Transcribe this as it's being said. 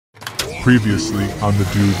Previously on the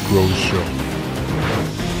Dude Grows Show.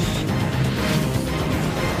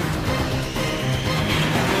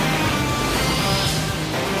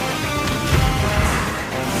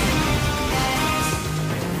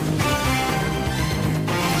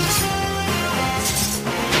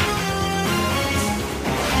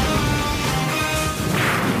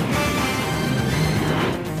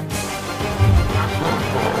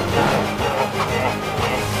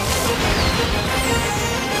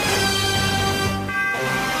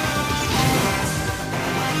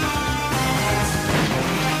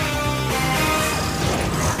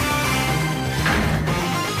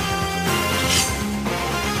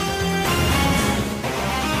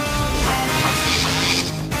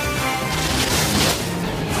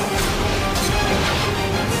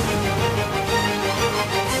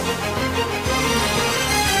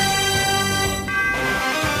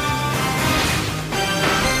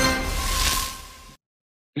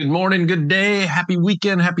 Good morning, good day, happy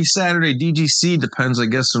weekend, happy Saturday. DGC depends, I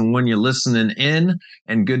guess, on when you're listening in.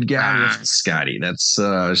 And good guy, Scotty. That's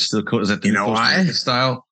still cool. Is that the you know why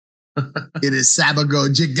style? It is Sabago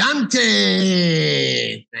Gigante.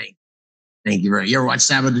 Thank you. You ever watch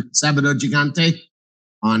Sabado Gigante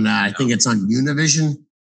on? I think it's on Univision.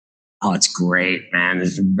 Oh, it's great, man.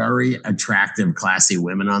 There's very attractive, classy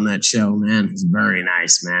women on that show, man. It's very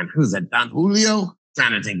nice, man. Who's that? Don Julio?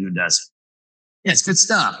 Trying to think who does it. Yeah, it's good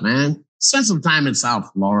stuff, man. Spend some time in South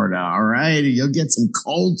Florida, all right? You'll get some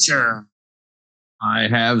culture. I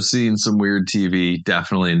have seen some weird TV,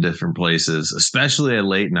 definitely in different places, especially at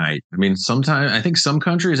late night. I mean, sometimes I think some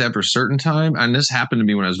countries after a certain time, and this happened to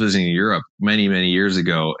me when I was visiting Europe many, many years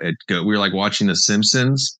ago. We were like watching The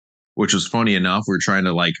Simpsons, which was funny enough. We were trying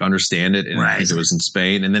to like understand it, and I think it was in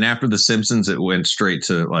Spain. And then after The Simpsons, it went straight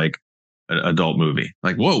to like an adult movie.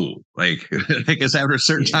 Like, whoa! Like I guess after a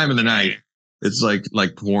certain time in the night. It's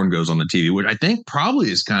like porn goes on the TV, which I think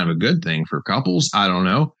probably is kind of a good thing for couples. I don't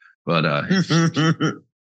know. But I've been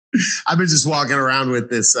just walking around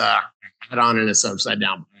with this hat on and it's upside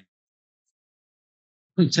down.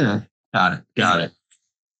 Got it.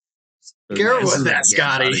 Careful with that,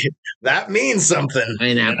 Scotty. That means something.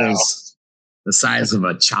 Pineapples the size of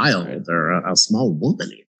a child or a small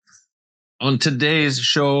woman. On today's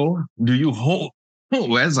show, do you hold...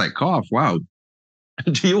 Oh, as I cough, wow.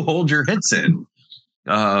 Do you hold your hits in?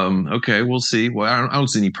 Okay, we'll see. Well, I don't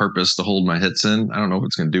see any purpose to hold my hits in. I don't know if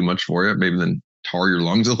it's going to do much for you. Maybe then tar your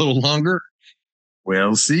lungs a little longer.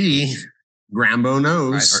 We'll see. Grambo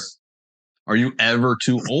knows. Right. Are you ever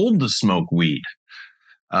too old to smoke weed?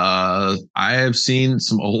 I have seen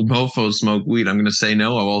some old mofos smoke weed. I'm going to say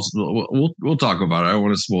no. We'll talk about it. I don't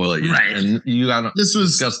want to spoil it. Right. And you got this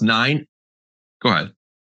was discuss 9. Go ahead.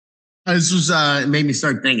 This was it made me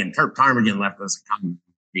start thinking. Kirk Tarmigan left us a comment.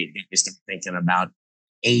 Made me start thinking about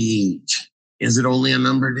age. Is it only a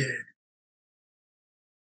number, dude?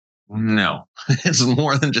 No, it's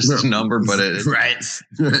more than just a number, but it right.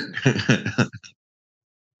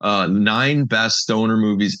 9 best stoner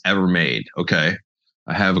movies ever made. Okay,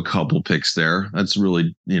 I have a couple picks there. That's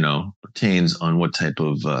really pertains on what type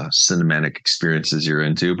of cinematic experiences you're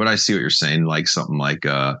into. But I see what you're saying, like something like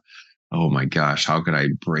oh my gosh, how could I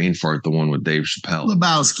brain fart the one with Dave Chappelle?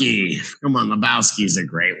 Lebowski. Come on, Lebowski's a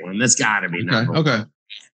great one. That's got to be number one. Okay.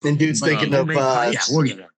 And dude's thinking of... yeah, we'll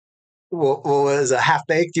get it. What was a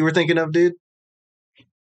Half-Baked you were thinking of, dude?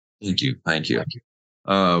 Thank you.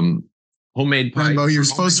 Homemade pie. Rambo, you're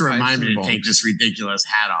supposed to remind me to take this ridiculous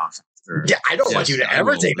hat off. Yeah, I don't want you to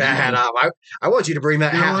ever take that hat off. I want you to bring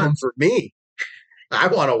that hat home for me. I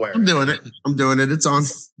want to wear it. I'm doing it. It's on.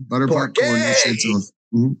 Butter popcorn. It's on.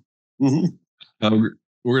 Mm-hmm. Mm-hmm.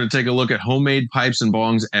 We're going to take a look at homemade pipes and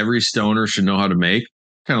bongs every stoner should know how to make.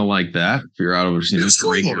 Kind of like that. If you're out of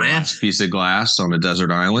breaking a piece of glass on a desert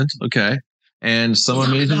island. Okay. And some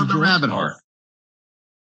amazing the rabbit hole.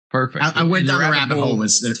 Perfect. I went down the rabbit hole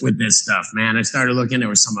with this stuff, man. I started looking. There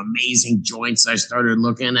were some amazing joints I started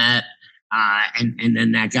looking at. And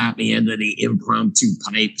then that got me into the impromptu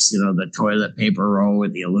pipes, the toilet paper roll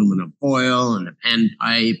with the aluminum foil and the pen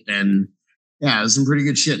pipe. And yeah, there's some pretty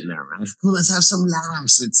good shit in there, man. Cool, let's have some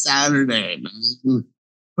laughs. It's Saturday, man.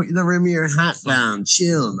 Put the rim of your hat down.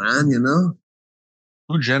 Chill, man,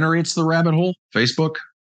 Who generates the rabbit hole? Facebook?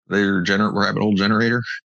 Their rabbit hole generator?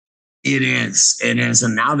 It is. And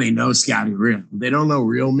now they know Scotty Real. They don't know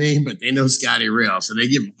real me, but they know Scotty Real. So they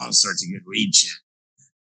give him all sorts of good weed shit.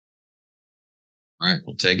 All right,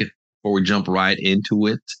 we'll take it. Before we jump right into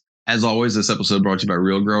it, as always, this episode brought to you by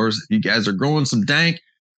Real Growers. If you guys are growing some dank,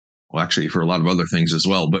 well, actually, for a lot of other things as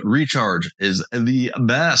well. But Recharge is the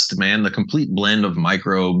best, man. The complete blend of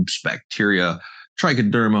microbes, bacteria,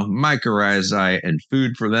 trichoderma, mycorrhizae, and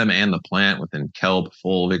food for them and the plant within kelp,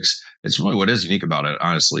 fulvics. It's really what is unique about it,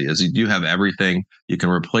 honestly, is you do have everything. You can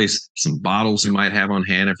replace some bottles you might have on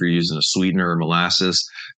hand if you're using a sweetener or molasses.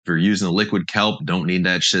 If you're using a liquid kelp, don't need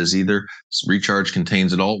that shiz either. Recharge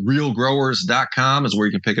contains it all. Realgrowers.com is where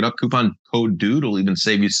you can pick it up. Coupon code DUDE will even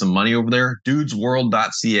save you some money over there.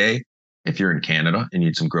 Dudesworld.ca if you're in Canada and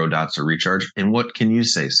need some grow dots or recharge. And what can you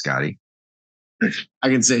say, Scotty? I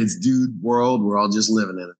can say it's dude world. We're all just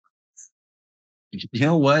living in it. You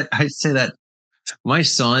know what? I say that my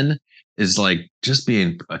son is like just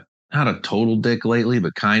being not a total dick lately,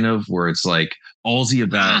 but kind of where it's like all he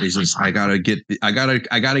about is just I gotta get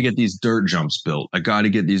these dirt jumps built. I gotta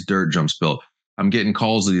get these dirt jumps built. I'm getting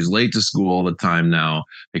calls that he's late to school all the time now.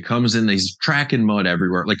 He comes in, he's tracking mud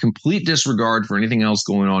everywhere, like complete disregard for anything else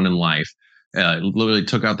going on in life. Literally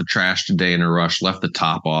took out the trash today in a rush, left the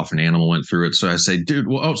top off, an animal went through it. So I say, dude,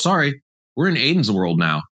 well, oh, sorry. We're in Aiden's world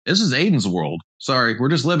now. This is Aiden's world. Sorry, we're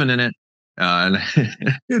just living in it.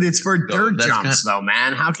 Dude, it's for dirt jumps, though,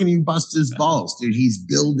 man. How can you bust his balls? Dude, he's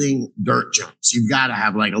building dirt jumps. You've got to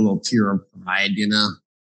have like a little tear of pride, you know?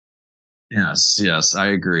 Yes, I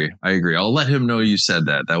agree. I'll let him know you said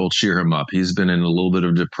that. That will cheer him up. He's been in a little bit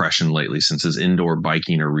of depression lately since his indoor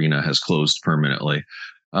biking arena has closed permanently.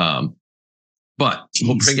 But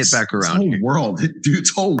we'll bring it back around. Dude's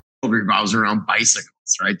whole world revolves around bicycles,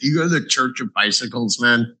 right? Do you go to the Church of Bicycles,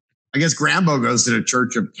 man? I guess Grambo goes to the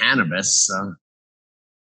Church of Cannabis. So.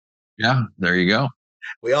 Yeah, there you go.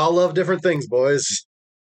 We all love different things, boys.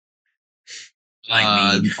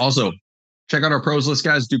 Also, check out our pros list,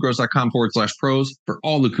 guys. DudeGrows.com/pros for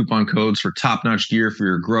all the coupon codes for top-notch gear for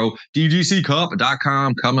your grow.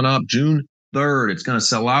 DGCcup.com coming up June 3rd. It's going to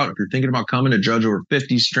sell out. If you're thinking about coming to judge over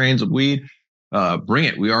 50 strains of weed, bring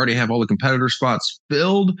it. We already have all the competitor spots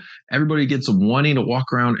filled. Everybody gets a wanting to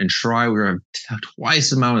walk around and try. We're going to have twice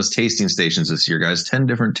the amount of tasting stations this year, guys. 10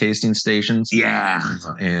 different tasting stations. Yeah.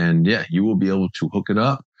 And yeah, you will be able to hook it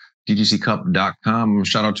up. DGCcup.com.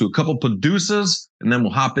 Shout out to a couple producers, and then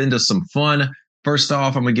we'll hop into some fun. First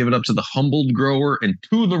off, I'm going to give it up to the humbled grower and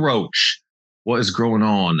to the roach. What is growing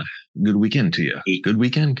on? Good weekend to you. Good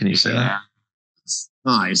weekend. Can you say that?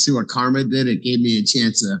 Oh, you see what karma did? It gave me a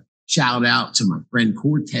chance to shout out to my friend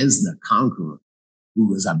Cortez the Conqueror, who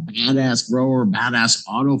was a badass grower, badass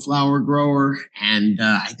autoflower grower. And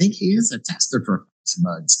I think he is a tester for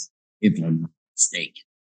buds, if I'm not mistaken.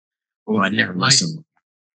 Well, I never listened.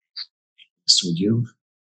 Would you?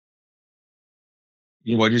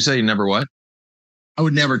 What'd you say? You never what? I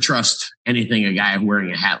would never trust anything a guy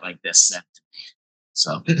wearing a hat like this said to me.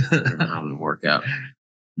 So I don't know how it would work out.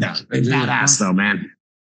 No, badass though, man.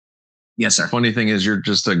 Yes, sir. Funny thing is, you're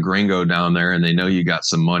just a gringo down there, and they know you got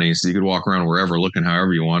some money, so you could walk around wherever, looking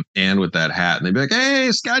however you want, and with that hat, and they'd be like,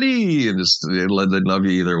 "Hey, Scotty," and just they'd love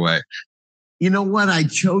you either way. You know what? I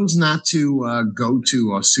chose not to go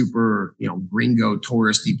to a super, gringo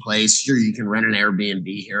touristy place. Sure, you can rent an Airbnb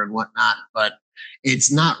here and whatnot, but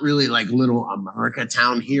it's not really like little America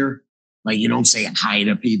town here. Like you don't say hi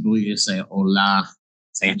to people, you just say hola,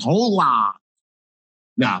 say hola.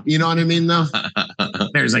 No, you know what I mean, though?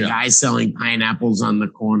 There's a guy selling pineapples on the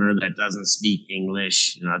corner that doesn't speak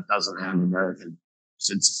English, it doesn't have American.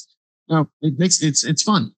 It's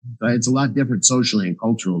fun. But it's a lot different socially and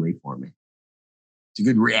culturally for me. It's a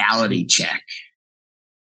good reality check.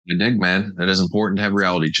 I dig, man. It is important to have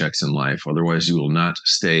reality checks in life. Otherwise, you will not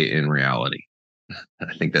stay in reality.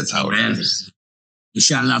 I think that's how it is. You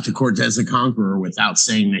shout out to Cortez the Conqueror without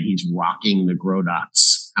saying that he's rocking the grow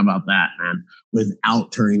dots. How about that, man?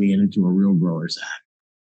 Without turning it into a real grower's hat.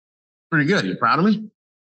 Pretty good. You proud of me?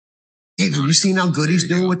 Hey, have you seen how good he's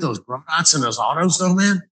doing with those grow dots and those autos, though,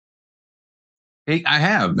 man? Hey, I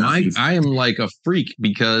have. I am like a freak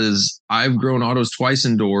because I've grown autos twice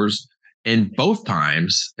indoors, and both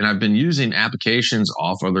times, and I've been using applications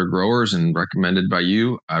off other growers and recommended by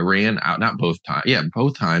you. I ran out, not both times. Yeah,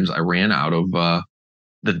 both times I ran out of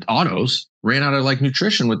the autos, ran out of like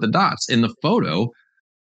nutrition with the dots. In the photo,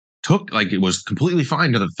 it was completely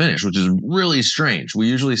fine to the finish, which is really strange. We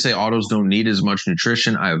usually say autos don't need as much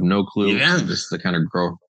nutrition. I have no clue. Yeah. Just the kind of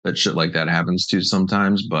grow that shit like that happens to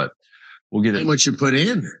sometimes, but we'll get it. How much you put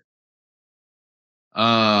in?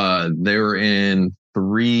 They were in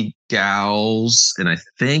 3 gals, and I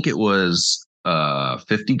think it was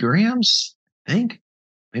 50 grams. I think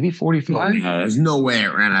maybe 45. There's no way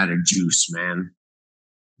it ran out of juice, man.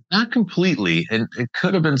 Not completely, and it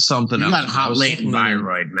could have been something else. You got hot latent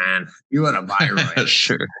thyroid, man. You had a thyroid.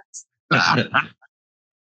 Sure. And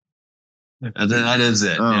then that is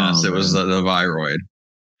it. Yes, it was the thyroid.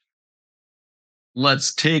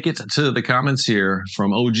 Let's take it to the comments here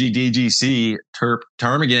from OGDGC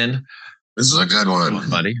Termigan. This is a good one,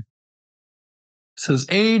 buddy. It says,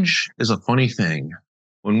 age is a funny thing.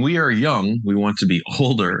 When we are young, we want to be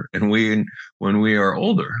older, and when we are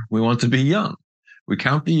older, we want to be young. We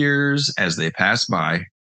count the years as they pass by,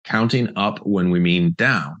 counting up when we mean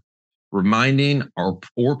down, reminding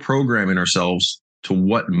or programming ourselves to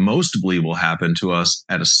what most believe will happen to us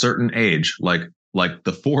at a certain age, like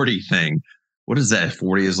the 40 thing. What is that?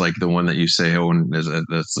 40 is like the one that you say,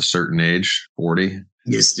 that's a certain age, 40.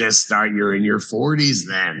 You're in your 40s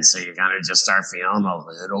then. So you're going to just start feeling a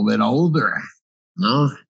little bit older.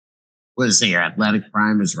 No? What is it? Your athletic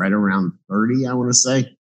prime is right around 30, I want to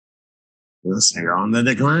say. So you're on the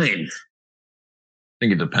decline. I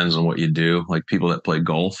think it depends on what you do. Like people that play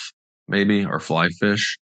golf, maybe, or fly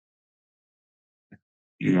fish.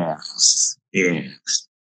 Yes.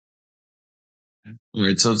 All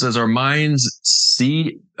right, so it says our minds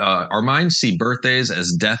see birthdays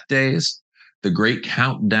as death days. The great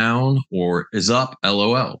countdown or is up,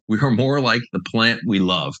 LOL. We are more like the plant we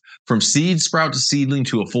love. From seed sprout to seedling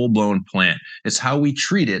to a full-blown plant. It's how we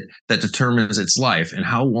treat it that determines its life and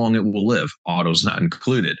how long it will live. Auto's not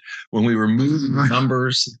included. When we remove the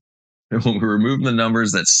numbers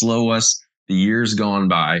that slow us, the years gone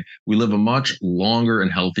by, we live a much longer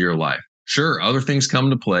and healthier life. Sure, other things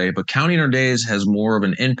come to play, but counting our days has more of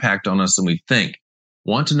an impact on us than we think.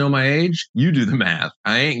 Want to know my age? You do the math.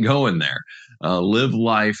 I ain't going there. Live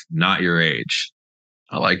life, not your age.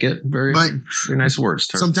 I like it. Very nice words.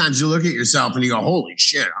 Sometimes you look at yourself and you go, holy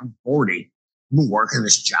shit, I'm 40. I've been working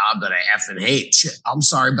this job that I effing hate. Shit, I'm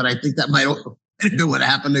sorry, but I think that might do what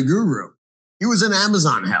happened to Guru. He was in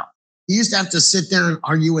Amazon hell. He used to have to sit there and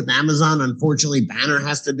argue with Amazon. Unfortunately, Banner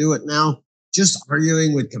has to do it now. Just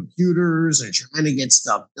arguing with computers and trying to get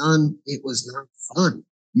stuff done. It was not fun.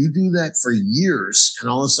 You do that for years, and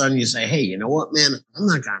all of a sudden you say, hey, you know what, man? I'm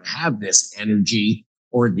not going to have this energy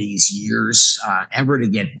or these years ever to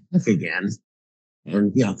get back again.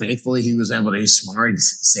 And, thankfully he was able to, he's smart, he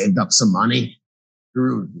saved up some money,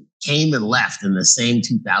 came and left in the same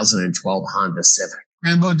 2012 Honda Civic.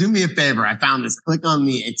 Rambo, do me a favor. I found this. Click on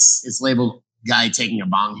me. It's labeled guy taking a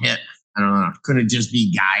bong hit. I don't know. Could it just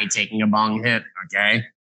be guy taking a bong hit? Okay.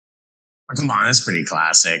 But come on, that's pretty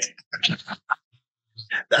classic.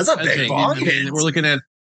 That's a big bong.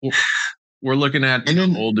 We're looking at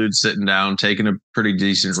an old dude sitting down, taking a pretty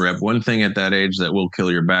decent rip. One thing at that age that will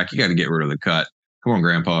kill your back, you got to get rid of the cut. Come on,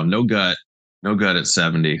 Grandpa. No gut at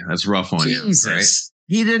 70. That's rough on you. Right?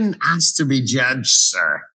 He didn't ask to be judged,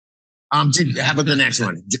 sir. How about the next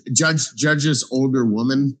one? Judge's older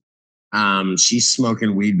woman. She's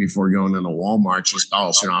smoking weed before going into Walmart. She's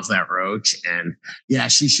polishing off that roach. And yeah,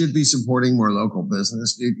 she should be supporting more local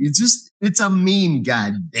business, dude. It's a meme,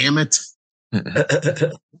 god damn it.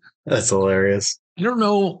 That's hilarious. I don't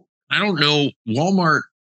know. Walmart.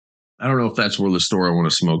 I don't know if that's where the store I want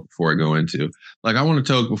to smoke before I go into. Like I want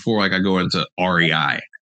to toke before like I go into REI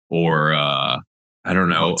or I don't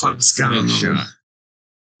know.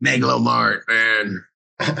 Megalomart, man.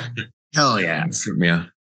 Hell yeah. Yeah.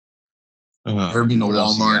 Ever been to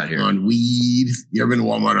Walmart on weed? You ever been to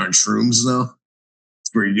Walmart on shrooms, though? It's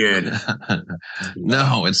pretty good.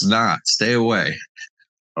 No, it's not. Stay away.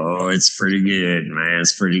 Oh, it's pretty good, man.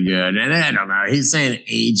 It's pretty good. And I don't know. He's saying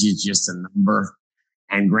age is just a number.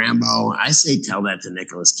 And Grambo, I say tell that to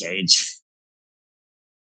Nicolas Cage.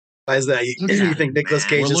 Why is that? You think Nicolas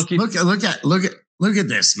Cage is... Look at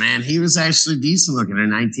this, man. He was actually decent looking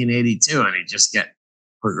in 1982, and he just get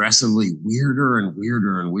progressively weirder and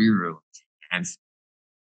weirder and weirder. And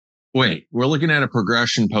wait, we're looking at a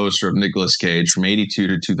progression poster of Nicolas Cage from 82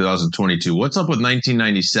 to 2022. What's up with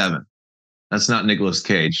 1997? That's not Nicolas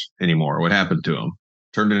Cage anymore. What happened to him?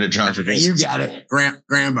 Turned into John Travolta. You got it,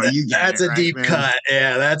 Grandpa. You got that's it. That's a deep cut.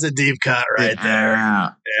 Yeah, that's a deep cut right there.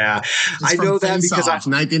 Yeah, I know that because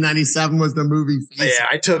 1997 was the movie. Yeah,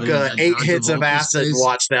 I took 8 hits of acid and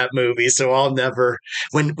watched that movie, so I'll never.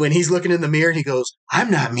 When he's looking in the mirror, and he goes,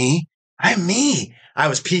 "I'm not me. I'm me." I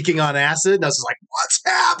was peaking on acid, and I was like, "What's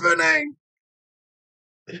happening?"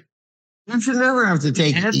 You should never have to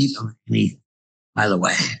take heat on me. By the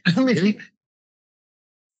way,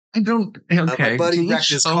 I don't. Okay, my buddy wrecked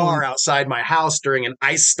his car outside my house during an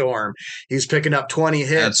ice storm. He was picking up 20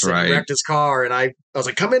 hits. That's right. And wrecked his car, and I was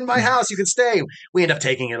like, "Come in my house. You can stay." We ended up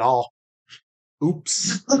taking it all.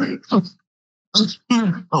 Oops.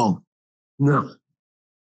 Oh no!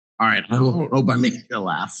 All right. I hope I made you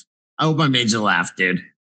laugh. I hope I made you laugh, dude.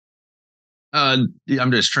 I'm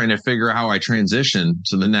just trying to figure out how I transition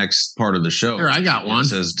to the next part of the show. Here, I got one. It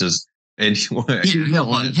says just anyway.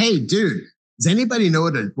 Hey, dude. Does anybody know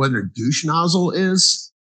what a douche nozzle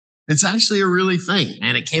is? It's actually a really thing.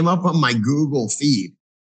 And it came up on my Google feed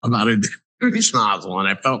about a douche nozzle. And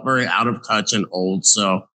I felt very out of touch and old.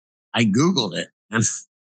 So I Googled it. And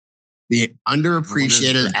the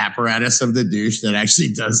underappreciated apparatus of the douche that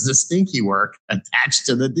actually does the stinky work attached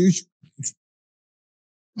to the douche.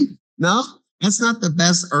 No, that's not the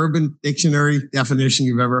best Urban Dictionary definition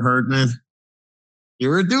you've ever heard, man.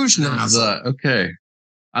 You're a douche nozzle. Okay.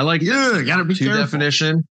 I like gotta be careful.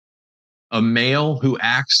 definition. A male who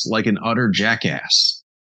acts like an utter jackass.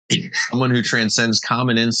 Someone who transcends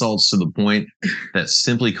common insults to the point that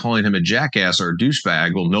simply calling him a jackass or a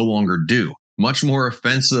douchebag will no longer do. Much more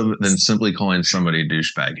offensive than simply calling somebody a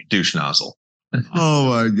douchebag, douche nozzle. Oh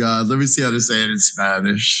my God. Let me see how to say it in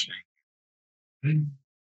Spanish.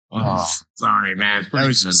 Oh, sorry, man. That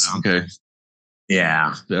was just okay.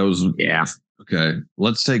 Yeah. That was yeah. Okay.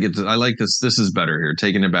 Let's take it to, I like this. This is better here.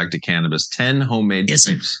 Taking it back to cannabis. 10 homemade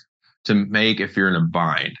tips to make if you're in a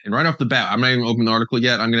bind. And right off the bat, I'm not even open the article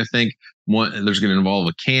yet. I'm going to think there's going to involve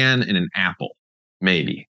a can and an apple,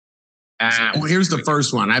 maybe. Well, here's the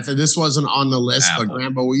first one. This wasn't on the list, but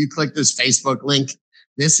Grambo, will you click this Facebook link?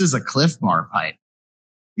 This is a Cliff Bar pipe.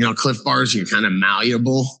 You know, Cliff Bars are kind of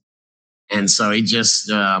malleable. And so he just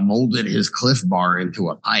molded his Cliff Bar into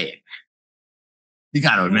a pipe. You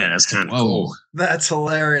got to admit, that's kind of cool. That's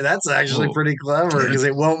hilarious. That's actually pretty clever because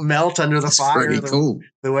it won't melt under the fire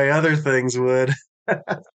the way other things would.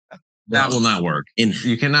 That will not work.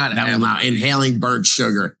 You cannot. That will not. Inhaling burnt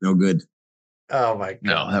sugar. No good. Oh, my God.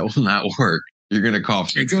 No, that will not work. You're going to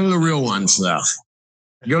cough. Go to the real ones, though.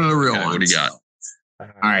 Go to the real ones. What do you got? All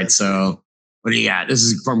right. So what do you got? This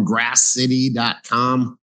is from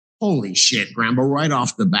grasscity.com. Holy shit, Grambo, right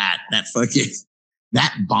off the bat,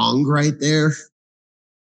 that bong right there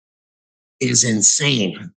is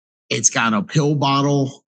insane. It's got a pill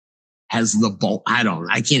bottle, has the bolt. I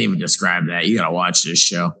can't even describe that. You got to watch this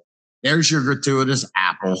show. There's your gratuitous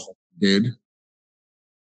apple, dude.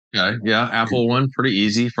 Okay. Yeah. Apple one, pretty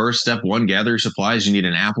easy. First step one, gather your supplies. You need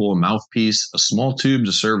an apple, a mouthpiece, a small tube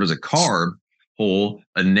to serve as a carb hole,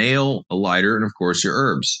 a nail, a lighter, and of course your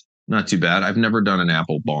herbs. Not too bad. I've never done an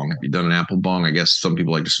apple bong. Have you done an apple bong? I guess some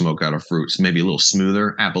people like to smoke out of fruits. Maybe a little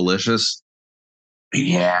smoother, Applicious.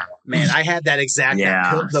 Yeah. Man, I had that exact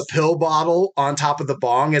the pill bottle on top of the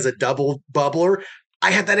bong as a double bubbler.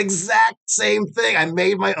 I had that exact same thing. I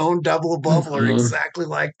made my own double bubbler exactly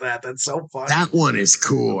like that. That's so funny. That one is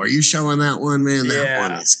cool. Are you showing that one, man? That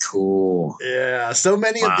one is cool. Yeah. So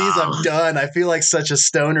many of these I've done. I feel like such a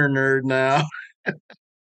stoner nerd now.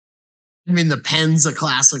 I mean, the pen's a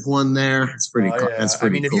classic one there. It's pretty cool. That's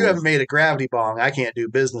pretty if you haven't made a gravity bong, I can't do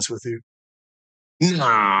business with you.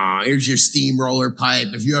 No, here's your steamroller pipe.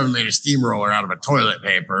 If you haven't made a steamroller out of a toilet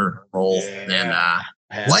paper roll, then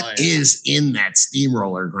what is in that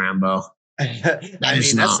steamroller, Grambo? That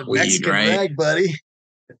is not that's weed, Mexican right? rag, buddy.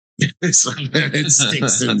 It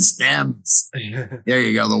sticks and stems. There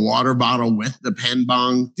you go. The water bottle with the pen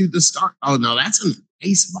bong. Dude, the start. Oh, no, that's an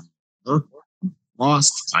ice bong. Huh?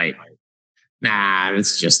 Lost pipe. Nah,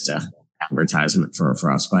 it's just an advertisement for a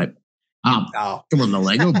frostbite. Come on, the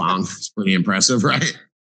Lego bong is pretty impressive, right?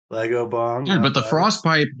 Lego bong. Yeah, but the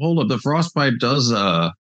frostpipe, hold up, the frostpipe does,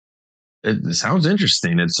 it sounds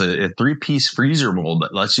interesting. It's a 3-piece freezer mold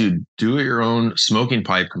that lets you do your own smoking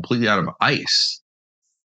pipe completely out of ice.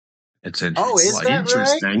 It's interesting. Oh, is that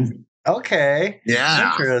interesting? Right? Okay.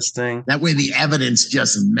 Yeah. Interesting. That way the evidence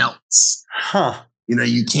just melts. Huh. You know,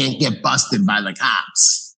 you can't get busted by the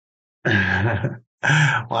cops.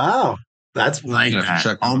 Wow. That's like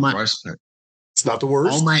check it's not the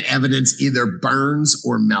worst. All my evidence either burns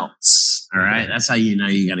or melts. All right. That's how you know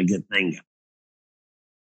you got a good thing.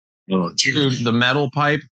 Dude, the metal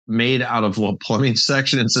pipe made out of a plumbing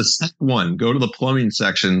section. It says step 1, go to the plumbing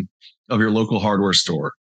section of your local hardware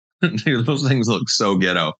store. Dude, those things look so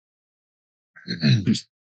ghetto.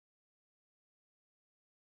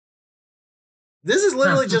 This is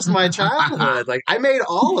literally just my childhood. Like, I made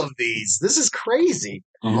all of these. This is crazy.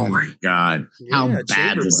 Oh my God. How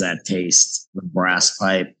bad does that taste? The brass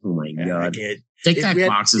pipe. Oh my God. Tic Tac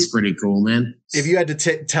box is pretty cool, man. If you had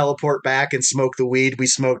to teleport back and smoke the weed we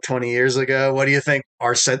smoked 20 years ago, what do you think?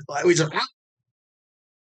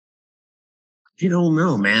 You don't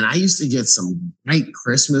know, man. I used to get some great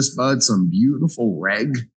Christmas bud, some beautiful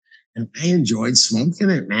reg, and I enjoyed smoking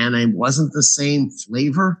it, man. It wasn't the same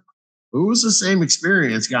flavor. It was the same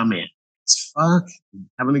experience. Got me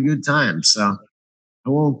having a good time. So I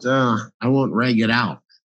won't reg it out.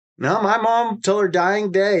 No, my mom, till her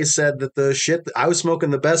dying day, said that the shit I was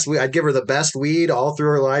smoking the best weed. I'd give her the best weed all through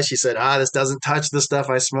her life. She said, this doesn't touch the stuff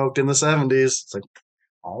I smoked in the 70s. It's like,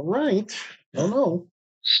 all right. I don't know.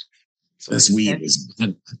 So This weed is,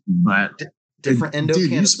 but different endocannabinoids.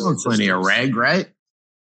 Dude, you smoke plenty of reg, right?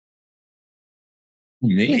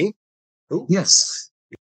 Me? Yes.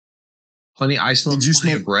 Plenty. I smoked. Did you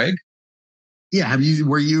plenty smoke of reg? Yeah.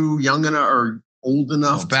 Were you young enough or old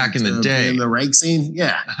enough back in the to day be in the reg scene?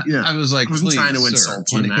 Yeah. I was like, I wasn't please, trying to sir,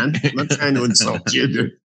 insult you, man. I'm not trying to insult you,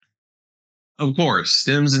 dude. Of course,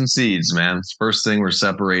 stems and seeds, man. It's the first thing we're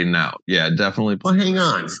separating out. Yeah, definitely. Well, hang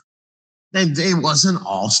on. It wasn't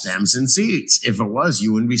all stems and seeds. If it was,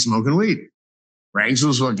 you wouldn't be smoking weed. Regs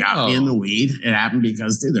was what got me in the weed. It happened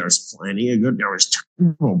because, dude, there was plenty of good. There was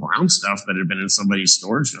terrible brown stuff that had been in somebody's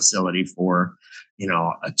storage facility for,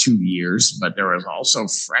 2 years. But there was also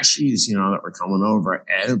freshies, that were coming over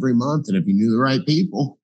every month. And if you knew the right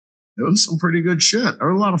people, there was some pretty good shit.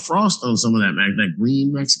 There was a lot of frost on some of that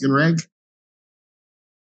green Mexican reg.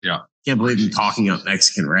 Yeah. Can't believe you're talking up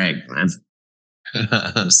Mexican reg, man.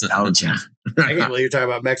 Nostalgia. I can't believe you're talking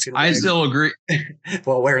about Mexican reg. I still agree.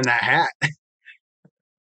 While wearing that hat.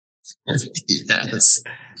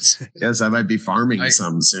 Yes, I might be farming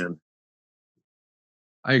some soon.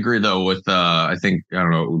 I agree, though, with, I think, I don't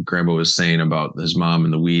know what Grandpa was saying about his mom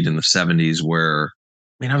and the weed in the 70s, where,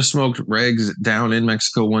 I've smoked regs down in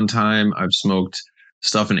Mexico one time. I've smoked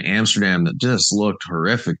stuff in Amsterdam that just looked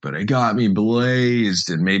horrific, but it got me blazed.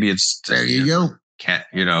 And maybe it's, there you go.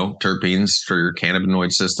 Terpenes for your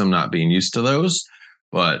cannabinoid system, not being used to those.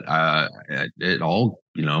 But it all,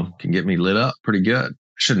 can get me lit up pretty good.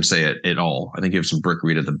 I shouldn't say it at all. I think you have some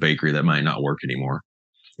brickweed at the bakery that might not work anymore.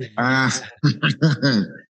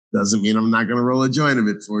 Doesn't mean I'm not going to roll a joint of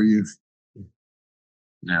it for you.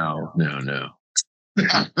 No.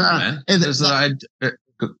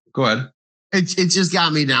 Go ahead. It just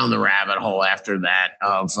got me down the rabbit hole after that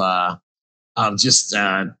of just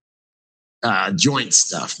joint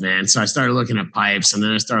stuff, man. So I started looking at pipes, and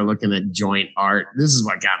then I started looking at joint art. This is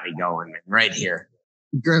what got me going, man, right here.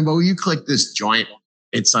 Grambo, you click this joint.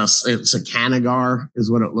 It's a Canagar,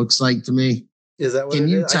 is what it looks like to me. Is that what Can it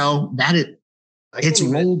you is? tell that it's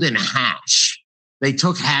rolled in hash? They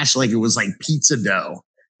took hash like it was like pizza dough,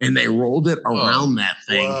 and they rolled it around that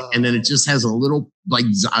thing. Whoa. And then it just has a little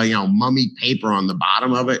mummy paper on the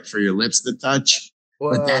bottom of it for your lips to touch.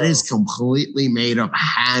 Whoa. But that is completely made of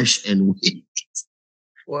hash and weed.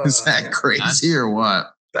 Whoa. Is that crazy or what?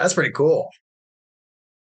 That's pretty cool.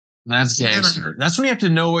 That's gangster. That's when you have to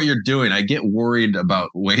know what you're doing. I get worried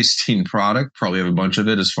about wasting product. Probably have a bunch of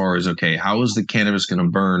it as far as, okay, how is the cannabis going to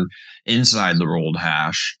burn inside the rolled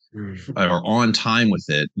hash or on time with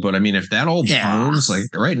it? But if that all burns, like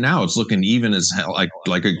right now, it's looking even as hell,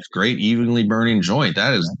 like a great evenly burning joint.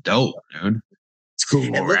 That is dope, dude. It's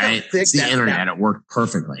cool, right? It's the internet. It worked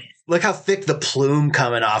perfectly. Look how thick the plume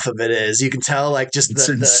coming off of it is. You can tell, just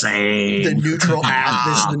the neutral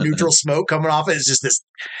the neutral smoke coming off it is just this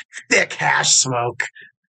thick hash smoke.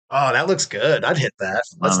 Oh, that looks good. I'd hit that.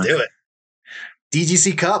 Let's do it.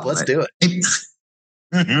 DGC Cup. Let's do it.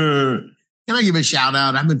 Can I give a shout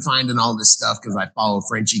out? I've been finding all this stuff because I follow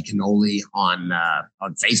Frenchie Cannoli on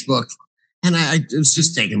Facebook. And I was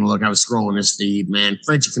just taking a look. I was scrolling his feed, man.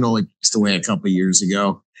 Frenchie Cannoli passed away a couple of years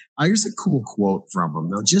ago. Here's a cool quote from him.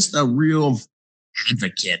 Now, just a real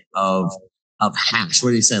advocate of hash.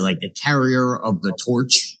 What do you say? Like the carrier of the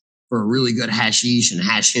torch for a really good hashish and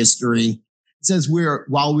hash history. It says,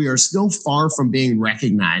 while we are still far from being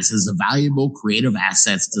recognized as the valuable creative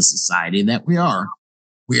assets to society that we are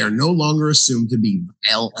no longer assumed to be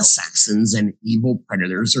vile assassins and evil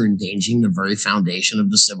predators or endangering the very foundation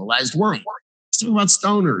of the civilized world. Let's talk about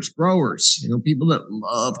stoners, growers, people that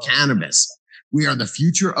love cannabis. We are the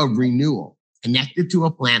future of renewal, connected to a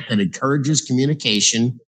plant that encourages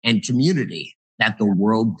communication and community that the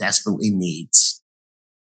world desperately needs.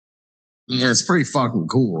 Yeah, it's pretty fucking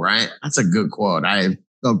cool, right? That's a good quote. I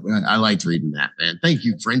liked reading that, man. Thank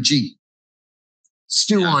you, Frenchie.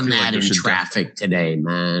 Stew on that in traffic today,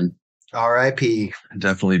 man. R.I.P.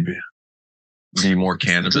 Definitely be more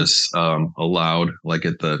cannabis allowed, like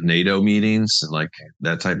at the NATO meetings and like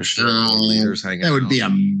that type of shit. Leaders hanging that would be a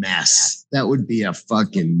mess. That would be a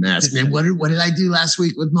fucking mess, man. What did I do last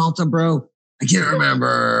week with Malta, bro? I can't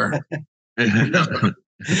remember.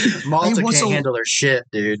 Malta can't handle their shit,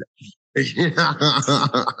 dude.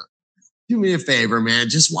 Do me a favor, man.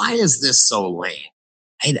 Just why is this so lame?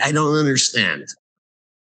 I don't understand.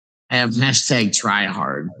 I have hashtag try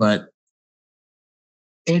hard, but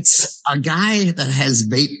it's a guy that has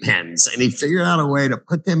vape pens and he figured out a way to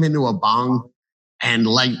put them into a bong and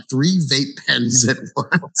light 3 vape pens at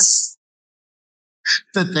once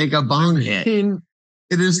to take a bong hit.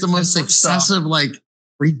 It is the most excessive,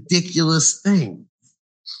 ridiculous thing.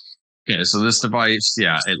 Okay, so this device,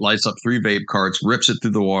 it lights up 3 vape carts, rips it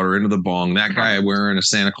through the water into the bong. That guy wearing a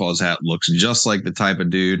Santa Claus hat looks just like the type of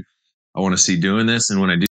dude I want to see doing this. And when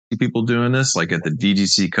I do see people doing this, like at the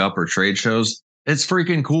DGC Cup or trade shows, it's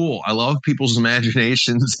freaking cool. I love people's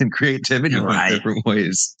imaginations and creativity in different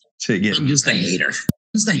ways to get. I'm just a hater.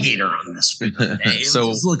 Just a hater on this.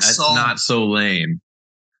 So that's not so lame.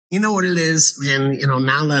 You know what it is, man? You know,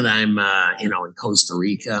 now that I'm, in Costa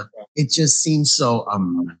Rica, it just seems so,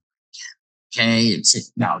 okay. It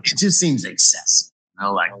just seems excessive. You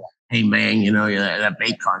know, like, hey, man, that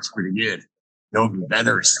bait cart's pretty good.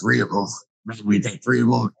 Better is 3 of them. Maybe we take 3 of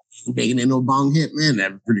them, make it into a bong hit, man.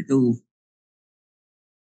 That'd be pretty cool.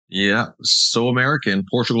 Yeah, so American.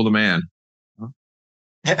 Portugal the man.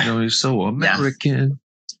 He's so American.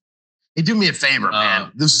 Hey, do me a favor,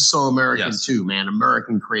 man. This is so American too, man.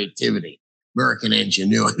 American creativity, American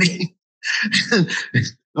ingenuity.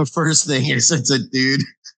 The first thing is it's a dude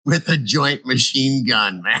with a joint machine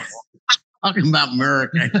gun, man. Talking about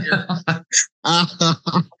America here. I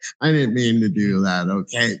didn't mean to do that,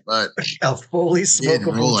 okay? But a fully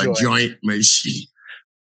smokable joint machine.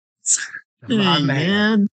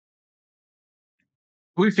 Man.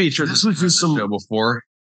 We featured this on the show before.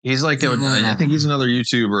 He's like, I think he's another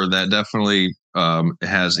YouTuber that definitely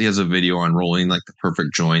has a video on rolling like the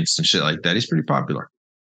perfect joints and shit like that. He's pretty popular.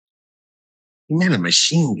 He made a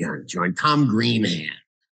machine gun joint. Tom Greenhand.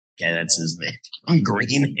 Okay, that's his name. Tom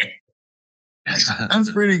Greenhand.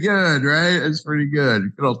 That's pretty good, right? That's pretty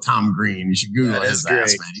good. Good old Tom Green. You should Google his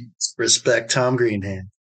ass, man. Respect Tom Greenhand.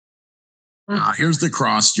 Here's the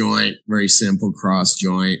cross joint. Very simple cross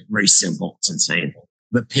joint. Very simple. It's insane.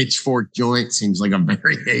 The pitchfork joint seems like a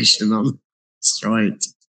variation on this joint.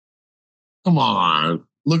 Come on.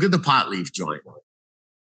 Look at the pot leaf joint.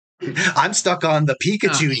 I'm stuck on the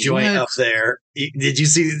Pikachu joint up there. Did you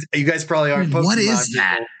see? You guys probably aren't Pokemon. What is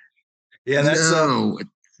that? People. Yeah,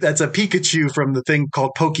 that's a Pikachu from the thing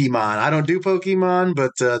called Pokemon. I don't do Pokemon,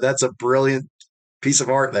 but that's a brilliant piece of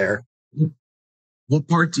art there. What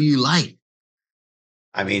part do you like?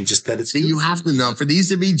 I mean, just that it's. You have to know for these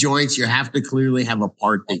to be joints, you have to clearly have a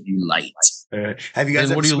part that you like. Have you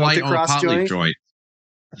guys ever smoked a cross joint?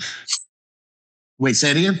 Wait,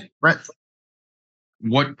 say it again, Brett.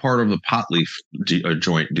 What part of the pot leaf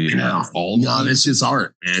joint do you have? No, it's just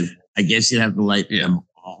art, man. I guess you'd have to light them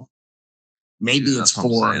all. Maybe it's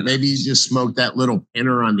maybe you just smoke that little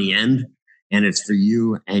pinner on the end, and it's for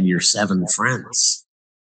you and your 7 friends.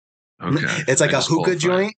 Okay, it's like a hookah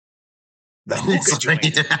joint. The hookah joint.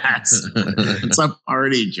 Yes. It's a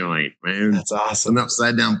party joint, man. That's awesome. An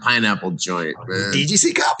upside down pineapple joint, man.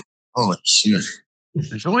 DGC Cup. Oh shit.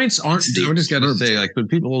 Joints aren't. I just got to say, like, when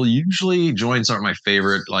people usually joints aren't my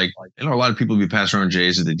favorite. Like, a lot of people be passing around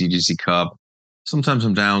J's at the DGC Cup. Sometimes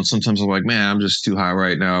I'm down. Sometimes I'm like, man, I'm just too high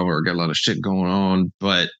right now, or got a lot of shit going on.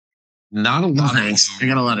 But not a lot. Thanks. I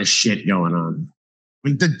got a lot of shit going on.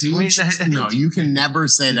 Like the DGC, no, you can never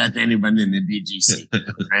say that to anybody in the DGC,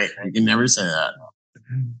 right? You can never say that.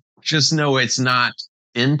 Just know it's not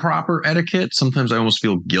improper etiquette. Sometimes I almost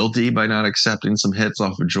feel guilty by not accepting some hits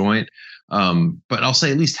off a joint. But I'll say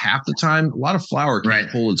at least half the time, a lot of flower can't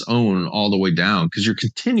pull its own all the way down because you're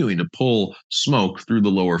continuing to pull smoke through the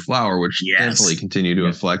lower flower, which thankfully continue to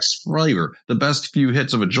affect flavor. The best few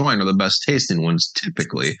hits of a joint are the best tasting ones,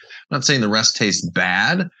 typically. I'm not saying the rest tastes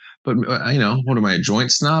bad, but what am I, a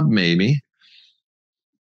joint snob? Maybe.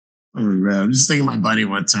 Oh, man. I'm just thinking of my buddy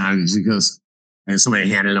one time. He goes, and somebody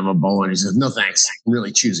handed him a bowl, and he says, "No thanks. I'm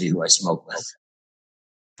really choosy who I smoke with."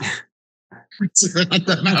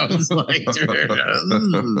 I was like,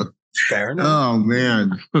 fair enough. Oh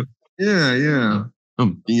man, yeah.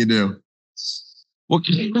 What can you do? What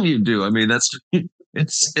can you do? I mean,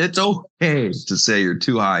 it's okay to say you're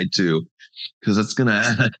too high too, because it's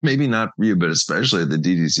gonna maybe not for you, but especially at the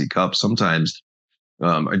DDC Cup. Sometimes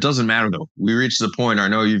it doesn't matter though. We reached the point. I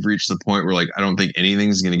know you've reached the point where like I don't think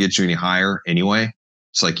anything's gonna get you any higher anyway.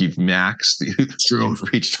 It's like you've maxed. You've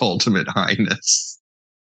reached ultimate highness.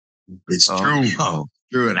 It's true.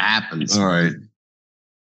 True, it happens. All right.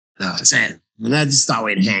 That's it. And I just thought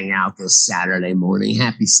we'd hang out this Saturday morning.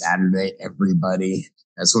 Happy Saturday, everybody.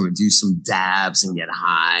 I just want to do some dabs and get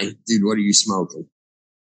high. Dude, what are you smoking?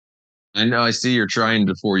 I know. I see you're trying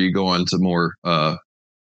before you go on to more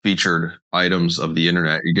featured items of the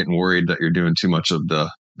internet. You're getting worried that you're doing too much of the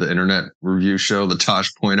internet review show, the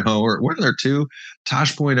Tosh.0, or weren't there two?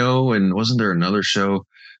 Tosh.0, and wasn't there another show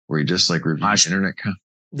where you just like reviewed internet?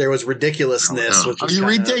 There was Ridiculousness.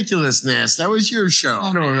 Ridiculousness. That was your show.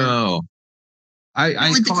 I don't know. I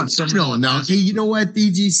don't know. Hey, you know what,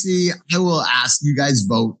 DGC? I will ask you guys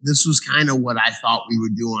vote. This was kind of what I thought we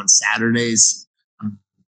would do on Saturdays.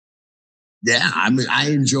 Yeah, I mean, I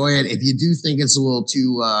enjoy it. If you do think it's a little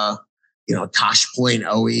too, Tosh Point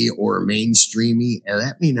OE or mainstreamy,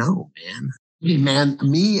 let me know, man. Hey, man,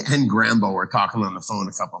 me and Grambo were talking on the phone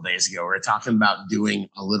a couple of days ago. We were talking about doing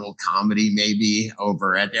a little comedy maybe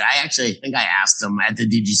over at I think I asked him at the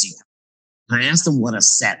DGC. I asked him what a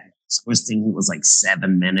set was. I was thinking it was like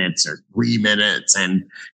 7 minutes or 3 minutes. And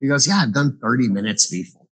he goes, yeah, I've done 30 minutes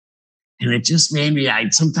before. And it just made me,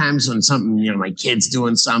 sometimes when something, my kid's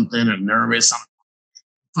doing something, I'm nervous, I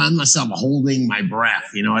find myself holding my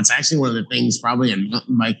breath. It's actually one of the things probably in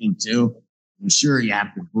mountain biking too. I'm sure you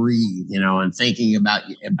have to breathe, and thinking about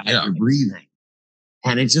your breathing.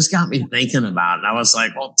 And it just got me thinking about it. I was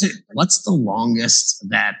like, well, dude, what's the longest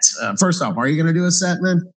that, first off, are you going to do a set,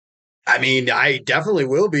 man? I mean, I definitely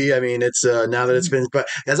will be. I mean, it's now that it's been, but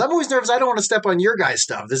as I'm always nervous, I don't want to step on your guys'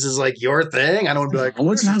 stuff. This is like your thing. I don't want to be like,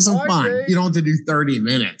 let's have some fun. You don't have to do 30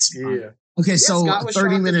 minutes. Yeah. Okay, so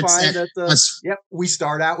 30 minutes. Yep, we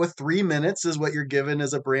start out with 3 minutes is what you're given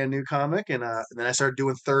as a brand new comic, and then I started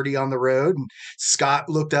doing 30 on the road. And Scott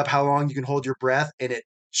looked up how long you can hold your breath, and it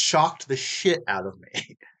shocked the shit out of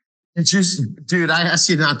me. It's just, dude, I asked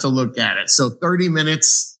you not to look at it. So 30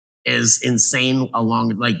 minutes is insane.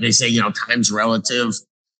 Along, like they say, time's relative.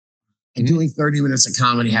 And doing 30 minutes of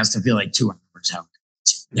comedy has to feel like 2 hours out.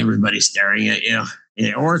 Everybody's staring at you,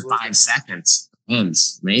 or 5 seconds.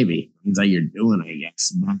 Depends, maybe. Depends how you're doing, I guess.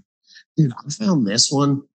 But, dude, I found this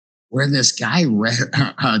one where this guy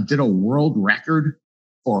did a world record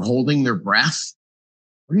for holding their breath.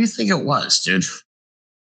 What do you think it was, dude?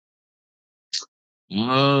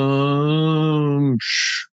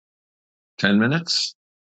 10 minutes.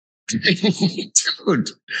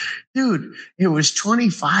 dude, it was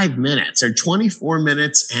 25 minutes or 24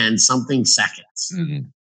 minutes and something seconds. Mm-hmm.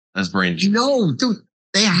 That's brain. Dude,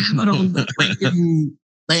 they have it on the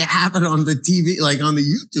TV, like on the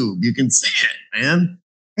YouTube. You can see it, man.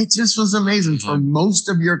 It just was amazing. For most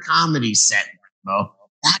of your comedy set, bro,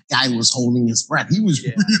 that guy was holding his breath. He was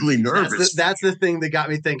really nervous. That's the thing that got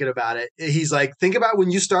me thinking about it. He's like, think about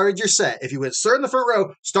when you started your set. If you went, sir, in the front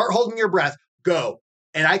row, start holding your breath, go.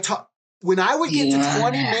 And when I would get to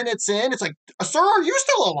 20 minutes in, it's like, sir, are you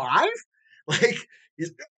still alive? Like,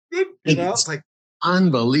 it's like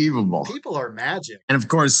unbelievable. People are magic. And of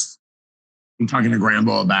course, I'm talking to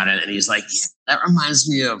Grambo about it, and he's like, that reminds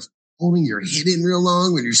me of holding your head in real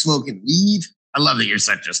long when you're smoking weed. I love that you're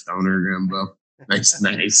such a stoner, Grambo. Nice.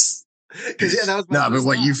 That was but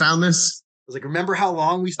what, you found this? I was like, remember how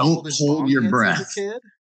long we don't hold your breath as a kid?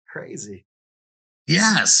 Crazy.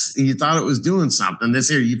 Yes, you thought it was doing something. This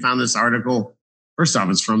here, you found this article. First off,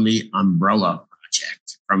 it's from the Umbrella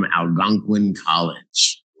Project from Algonquin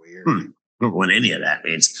College. Weird. I don't know what any of that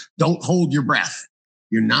means. Don't hold your breath.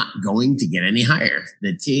 You're not going to get any higher.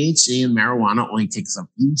 The THC in marijuana only takes a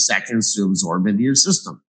few seconds to absorb into your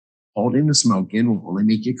system. Holding the smoke in will only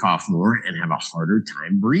make you cough more and have a harder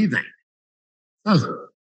time breathing.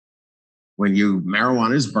 When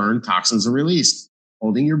marijuana is burned, toxins are released.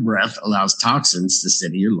 Holding your breath allows toxins to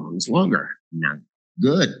sit in your lungs longer. Not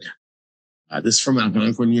good. This is from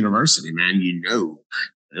Algonquin University, man.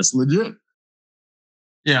 That's legit.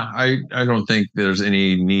 Yeah, I don't think there's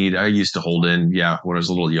any need. I used to hold in, when I was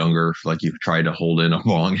a little younger, like you've tried to hold in a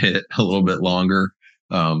long hit a little bit longer.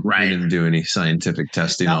 Right. We didn't do any scientific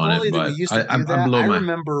testing on it, but I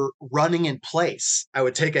remember running in place. I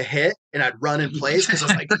would take a hit and I'd run in place because I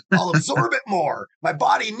was like, I'll absorb it more. My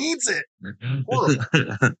body needs it. Horrible.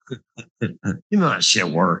 That shit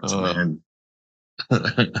worked, man.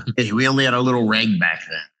 Hey, we only had a little reg back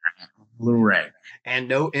then. A little reg. And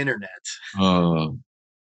no internet.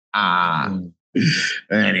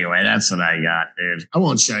 Anyway, that's what I got, dude. I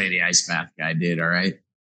won't show you the ice bath guy did, all right?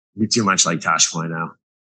 You're too much like Tosh Point now.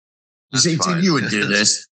 You see, dude, you would do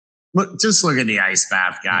this. Just look at the ice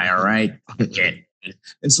bath guy, all right? Okay.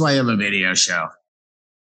 That's why I have a video show.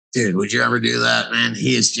 Dude, would you ever do that, man?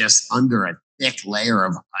 He is just under a thick layer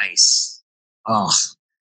of ice. Oh,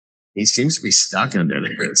 he seems to be stuck under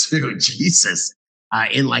there, too. Jesus.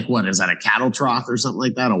 In like, what is that, a cattle trough or something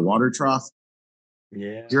like that? A water trough?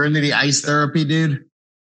 Yeah. You're into the ice therapy, dude?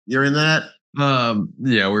 You're in that?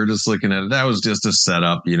 Yeah, we were just looking at it. That was just a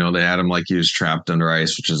setup. They had him like he was trapped under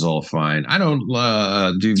ice, which is all fine. I don't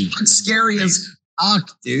do scary as fuck,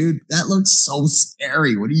 dude. That looks so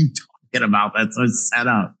scary. What are you talking about? That's a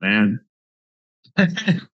setup, man.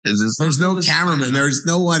 There's no cameraman. There's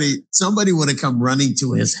nobody. Somebody would have come running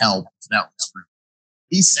to his help. That was true.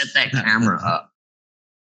 He set that camera up,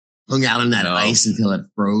 hung out in that ice until it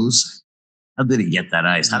froze. How did he get that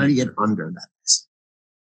ice? How did he get under that ice?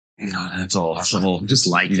 That's all. Just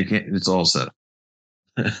like you can't. It's all set.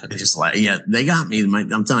 Just like, yeah, they got me.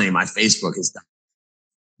 I'm telling you, my Facebook is done.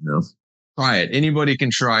 No. Try it. Anybody can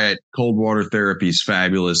try it. Cold water therapy is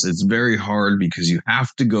fabulous. It's very hard because you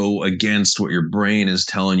have to go against what your brain is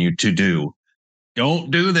telling you to do. Don't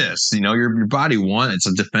do this. Your body it's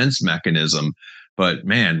a defense mechanism. But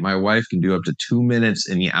man, my wife can do up to 2 minutes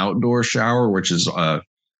in the outdoor shower, which is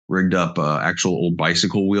rigged up actual old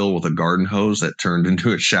bicycle wheel with a garden hose that turned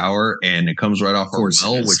into a shower, and it comes right off our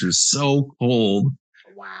well, which is so cold.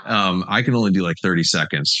 Wow. I can only do like 30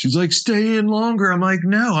 seconds. She's like, stay in longer. I'm like,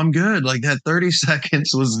 no, I'm good. Like that 30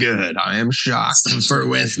 seconds was good. I am shocked. Suffer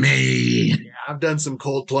with me. Yeah, I've done some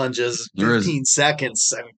cold plunges. 15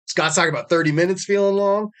 seconds. I mean, Scott's talking about 30 minutes feeling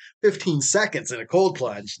long. 15 seconds in a cold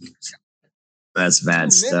plunge. That's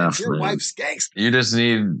bad stuff. Your wife's gangster. You just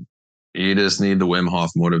need the Wim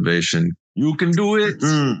Hof motivation. You can do it.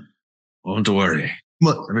 Don't worry.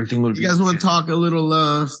 Everything will be. You guys want to talk a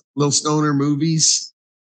little stoner movies?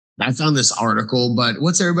 I found this article, but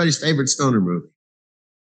what's everybody's favorite stoner movie?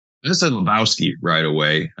 I said Lebowski right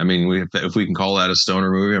away. I mean, if we can call that a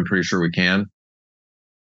stoner movie, I'm pretty sure we can.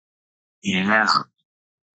 Yeah.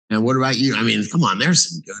 And what about you? I mean, come on, there's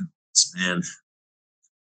some good ones, man.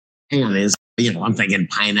 Hang on, I'm thinking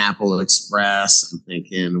Pineapple Express. I'm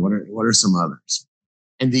thinking, what are some others?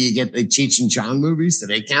 And do you get the Cheech and Chong movies? Do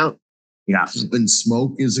they count? Yeah, Up in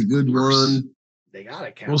Smoke is a good one. They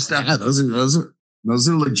gotta count. Well, yeah, those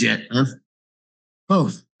are legit. Huh?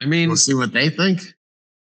 Oh, I mean, we'll see what they think.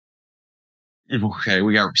 Okay,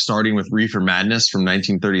 we got starting with Reefer Madness from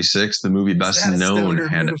 1936, the movie best known.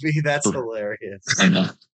 Movie? That's hilarious. I know.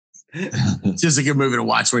 It's just a good movie to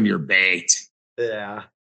watch when you're baked. Yeah.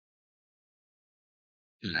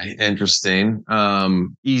 Interesting.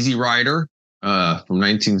 Easy Rider from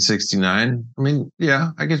 1969. I mean,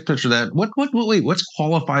 yeah, I can picture that. What's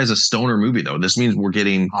qualify as a stoner movie though? This means we're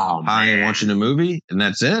getting high and watching a movie, and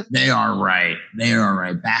that's it. They are right.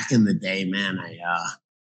 Back in the day, man,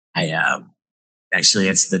 actually,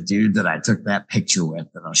 it's the dude that I took that picture with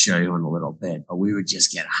that I'll show you in a little bit. But we would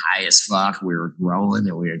just get high as fuck. We were growing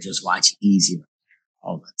and we would just watch Easy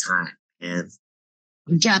all the time.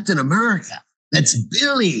 And Captain America, that's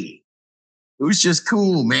Billy. It was just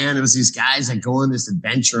cool, man. It was these guys that go on this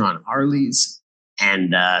adventure on Harleys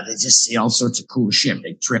and they just see all sorts of cool shit.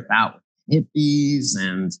 They trip out with hippies,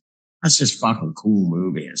 and that's just fucking cool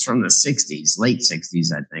movie. It's from the 60s, late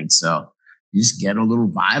 60s, I think. So you just get a little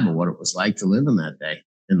vibe of what it was like to live in that day,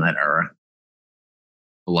 in that era.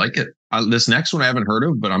 I like it. This next one I haven't heard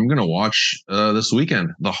of, but I'm going to watch this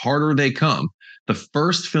weekend. The Harder They Come, the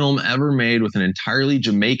first film ever made with an entirely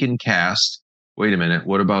Jamaican cast. Wait a minute.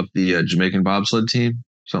 What about the Jamaican bobsled team?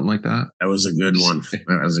 Something like that? That was a good one.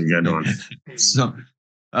 So,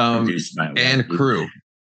 and crew.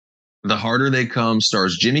 The Harder They Come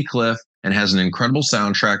stars Jimmy Cliff and has an incredible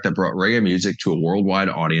soundtrack that brought reggae music to a worldwide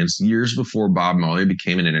audience years before Bob Marley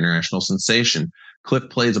became an international sensation. Cliff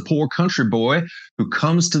plays a poor country boy who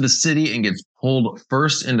comes to the city and gets pulled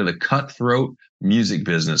first into the cutthroat music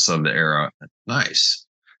business of the era. Nice.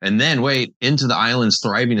 And then, into the island's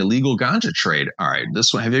thriving illegal ganja trade. All right,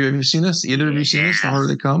 this one, have you seen this? Either of you seen this? The Harder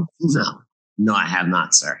They Come? No, I have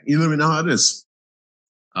not, sir. You let me know how it is.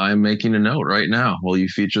 I'm making a note right now while you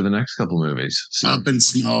feature the next couple movies. Up in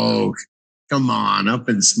Smoke. Come on, Up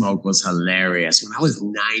in Smoke was hilarious. When I was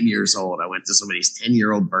 9 years old, I went to somebody's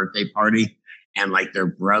 10-year-old birthday party, and like their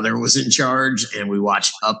brother was in charge, and we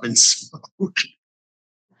watched Up in Smoke.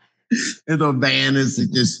 And the band is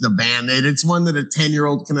just the band. It's one that a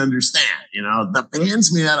 10-year-old can understand. You know, the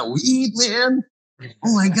band's made out of weed, man.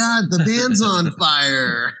 Oh my God, the band's on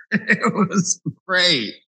fire. It was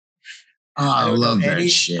great. Oh, I love that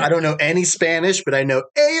shit. I don't know any Spanish, but I know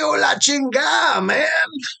Ayo la chinga, man.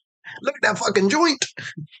 Look at that fucking joint.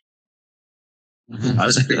 That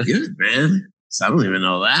was pretty good, man. So I don't even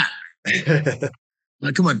know that.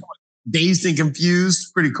 Like, come on. Dazed and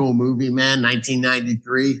Confused. Pretty cool movie, man.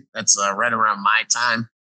 1993. That's right around my time.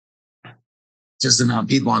 Just about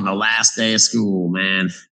people on the last day of school, man.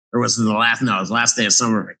 Or was it it was the last day of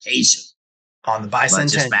summer vacation. On the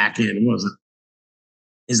bicentennial. Just back in, was it?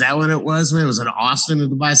 Is that what it was, man? Was it Austin at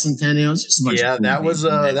the bicentennial? Just a bunch of cool that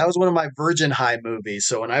was one of my Virgin High movies.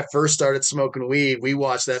 So when I first started smoking weed, we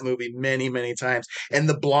watched that movie many, many times. And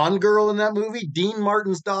the blonde girl in that movie, Dean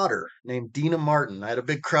Martin's daughter, named Dina Martin. I had a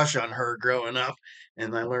big crush on her growing up,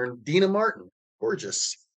 and I learned Dina Martin,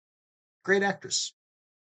 gorgeous, great actress.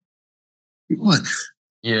 What?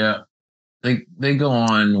 Yeah, they go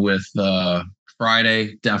on with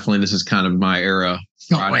Friday. Definitely, this is kind of my era.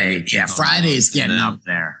 Friday's getting up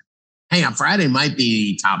there. Hang on, Friday might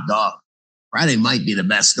be top dog. Friday might be the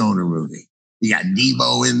best stoner movie. You got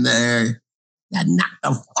Debo in there. got knocked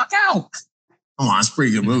the fuck out. Come on, it's a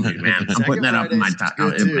pretty good movie, man. I'm putting that up in my top.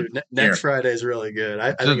 Next Friday is really good.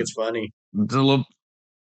 I think it's funny.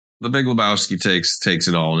 The Big Lebowski takes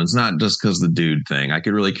it all, and it's not just because the dude thing. I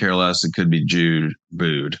could really care less. It could be Jude,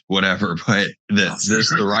 Booed, whatever. But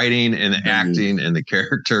the writing and the acting and the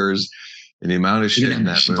characters and the amount of shit in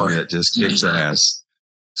that movie that just kicks ass.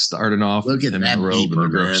 Starting off Look at in that the robe in the beeper,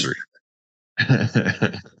 grocery.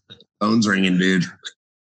 Phone's ringing, dude.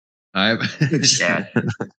 Good shit.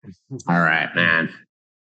 All right, man.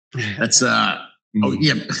 That's Oh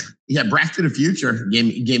yeah. Back to the Future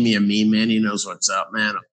gave me a meme, man. He knows what's up,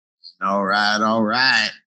 man. All right.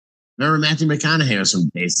 Remember Matthew McConaughey was some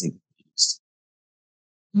basic things.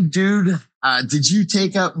 Dude, did you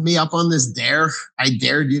take me up on this dare? I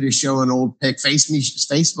dared you to show an old pic.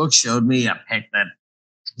 Facebook showed me a pic that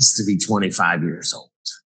used to be 25 years old.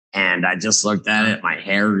 And I just looked at it. My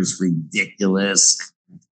hair is ridiculous.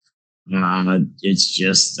 It's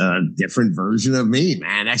just a different version of me,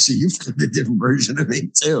 man. Actually, you've got a different version of me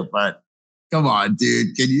too. But come on,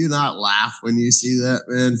 dude. Can you not laugh when you see that,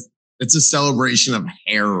 man? It's a celebration of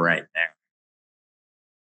hair right there.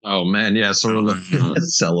 Oh, man. Yeah. Sort of a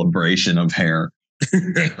celebration of hair.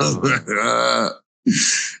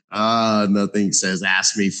 Nothing says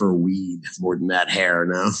ask me for weed more than that hair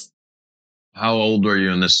now. How old are you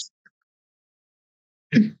in this?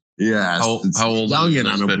 Yeah. How old? Young and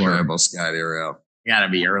unemployable, Scotty Real. You gotta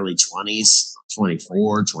be early 20s,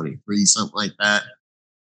 24, 23, something like that.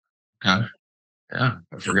 Yeah.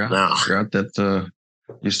 I forgot that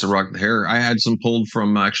used to rock the hair. I had some pulled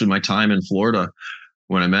from actually my time in Florida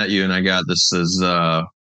when I met you, and I got this as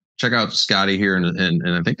check out Scotty here, and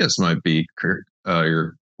I think this might be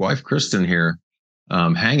your wife Kristen here,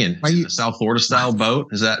 hanging in a South Florida style boat.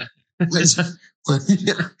 Is that?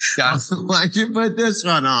 Why'd you put this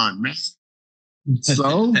one on, man?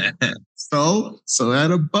 So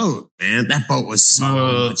at a boat, man. That boat was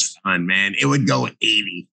so much fun, man. It would go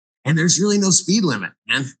 80. And there's really no speed limit,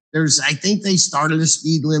 man. I think they started a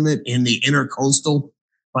speed limit in the intercoastal,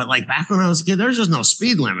 but like back when I was a kid, there's just no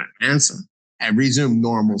speed limit, man. So I resumed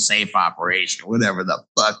normal, safe operation, whatever the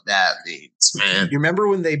fuck that means, man. You remember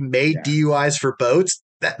when they made DUIs for boats?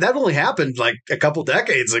 That only happened like a couple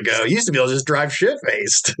decades ago. You used to be able to just drive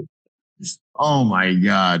shit-faced. Oh my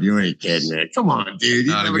God, you ain't kidding me. Come on, dude.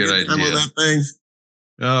 You Not a good idea. With that thing?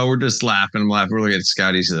 Oh, we're just laughing. I'm laughing. We're looking at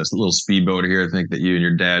Scotty's this little speedboat here. I think that you and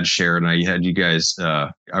your dad shared, and you guys.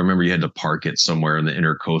 I remember you had to park it somewhere in the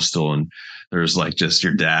intercoastal, and there's like just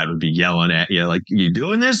your dad would be yelling at you, like, "You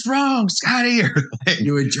doing this wrong, Scotty?"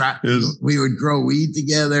 You would drive. We would grow weed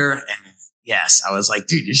together, and yes, I was like,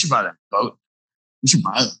 "Dude, you should buy that boat. You should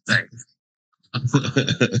buy that thing."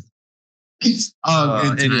 Good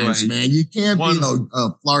times, man. You can't be a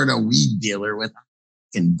Florida weed dealer with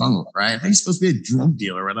boat, right? How are you supposed to be a drug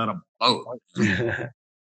dealer without a boat? And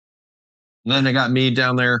then they got me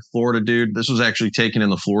down there, Florida, dude. This was actually taken in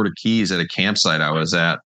the Florida Keys at a campsite I was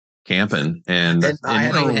at camping, and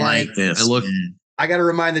I don't like this. I got to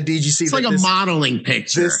remind the DGC. It's like a modeling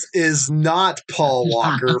picture. This is not Paul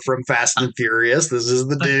Walker from Fast and Furious. This is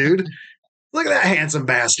the dude. Look at that handsome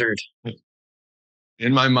bastard.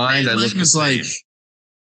 In my mind, I look like.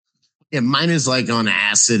 Yeah, mine is like on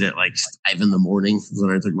acid at like 5 a.m. when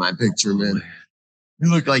I took my picture, man.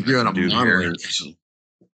 You look like you're on a modeling.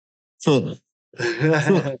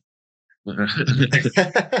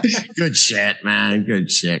 Good shit, man.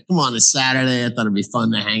 Good shit. Come on, it's Saturday. I thought it'd be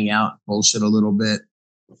fun to hang out, bullshit a little bit.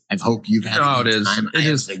 I hope you've had a good time. It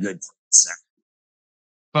is a good time.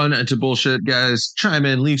 Fun to bullshit, guys. Chime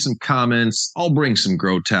in, leave some comments. I'll bring some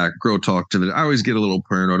grow talk to I always get a little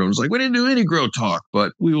paranoid. I was like, we didn't do any grow talk,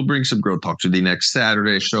 but we will bring some grow talk to the next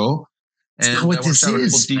Saturday show. And that's what this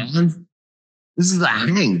is, man. This is a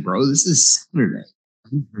hang, bro. This is Saturday,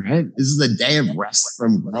 right? This is the day of rest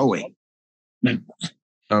from growing.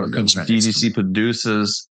 DGC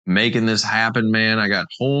produces making this happen, man. I got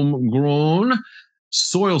homegrown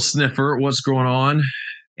soil sniffer. What's going on?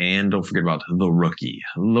 And don't forget about the rookie.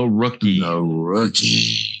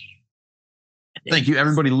 Thank you,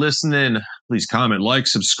 everybody listening. Please comment, like,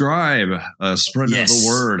 subscribe, spread the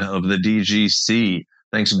word of the DGC.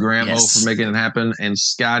 Thanks, Grandma, for making it happen, and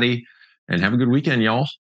Scotty. And have a good weekend, y'all.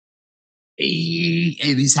 Hey,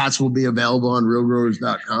 these hats will be available on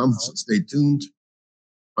realgrowers.com, so stay tuned.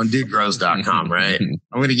 On dudegrows.com, right? I'm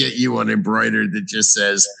going to get you one embroidered that just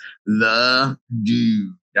says, the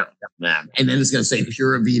dude. Man. And then it's going to say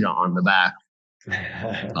Pura Vida on the back.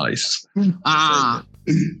 Nice.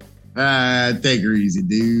 Take her easy,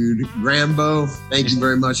 dude. Rambo, thank you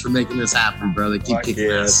very much for making this happen, brother. Keep kicking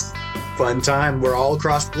ass. Fun time. We're all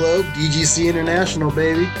across the globe. DGC International,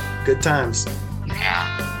 baby. Good times.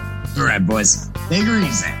 Yeah. All right, boys. Take her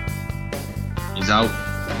easy. He's out.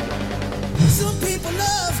 Some people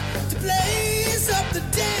love to blaze up the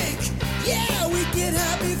dank. Yeah, we get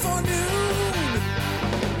high before noon.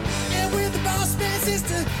 And when the boss man says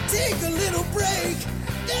to take a little break,